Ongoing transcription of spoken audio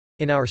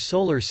In our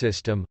solar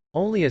system,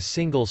 only a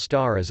single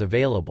star is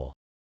available.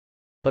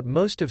 But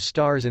most of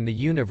stars in the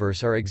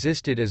universe are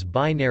existed as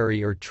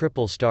binary or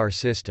triple star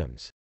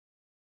systems.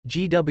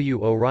 GW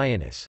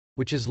Orionis,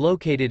 which is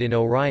located in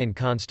Orion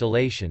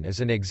constellation, is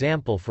an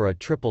example for a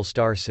triple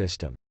star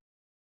system.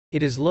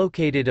 It is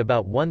located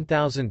about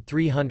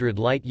 1,300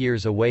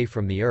 light-years away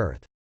from the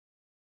Earth.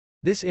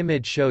 This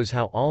image shows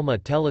how Alma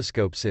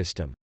telescope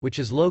system, which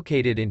is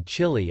located in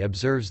Chile,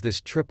 observes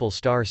this triple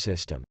star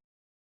system.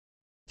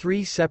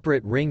 3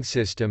 separate ring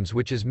systems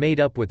which is made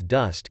up with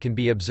dust can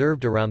be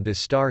observed around this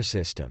star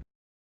system.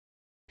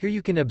 Here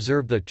you can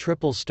observe the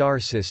triple star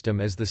system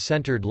as the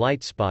centered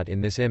light spot in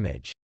this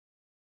image.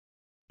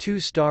 2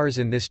 stars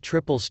in this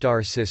triple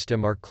star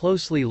system are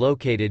closely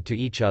located to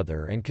each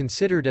other and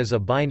considered as a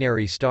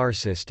binary star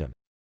system.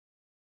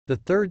 The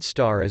third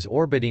star is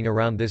orbiting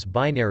around this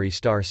binary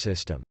star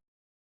system.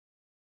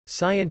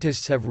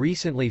 Scientists have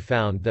recently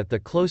found that the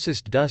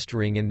closest dust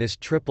ring in this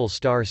triple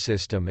star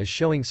system is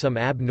showing some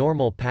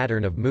abnormal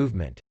pattern of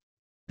movement.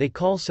 They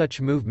call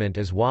such movement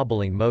as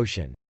wobbling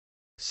motion.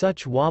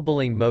 Such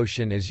wobbling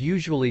motion is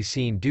usually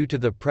seen due to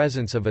the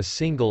presence of a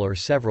single or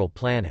several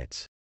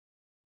planets.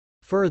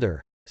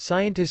 Further,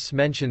 scientists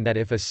mention that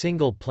if a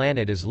single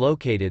planet is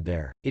located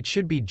there, it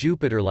should be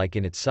Jupiter-like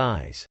in its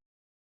size.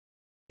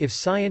 If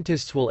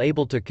scientists will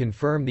able to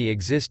confirm the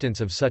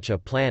existence of such a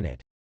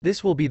planet,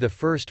 this will be the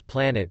first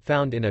planet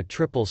found in a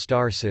triple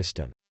star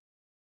system.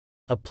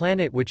 A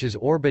planet which is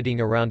orbiting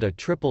around a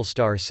triple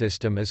star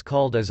system is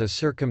called as a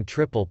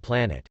circumtriple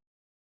planet.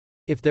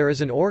 If there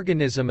is an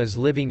organism is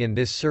living in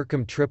this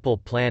circumtriple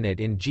planet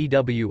in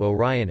GW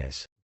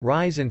Orionis,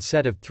 rise and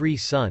set of 3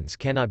 suns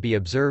cannot be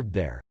observed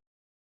there.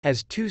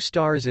 As 2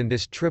 stars in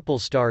this triple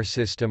star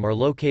system are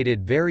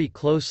located very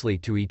closely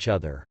to each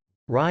other,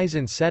 rise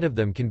and set of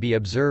them can be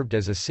observed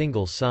as a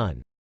single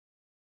sun.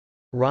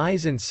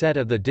 Rise and set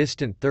of the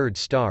distant third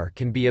star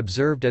can be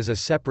observed as a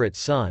separate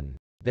sun.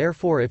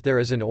 Therefore, if there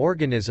is an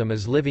organism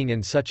is living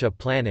in such a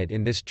planet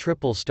in this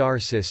triple star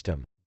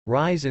system,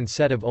 rise and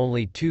set of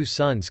only 2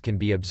 suns can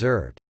be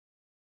observed.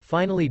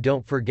 Finally,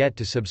 don't forget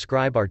to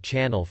subscribe our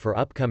channel for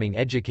upcoming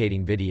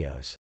educating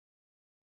videos.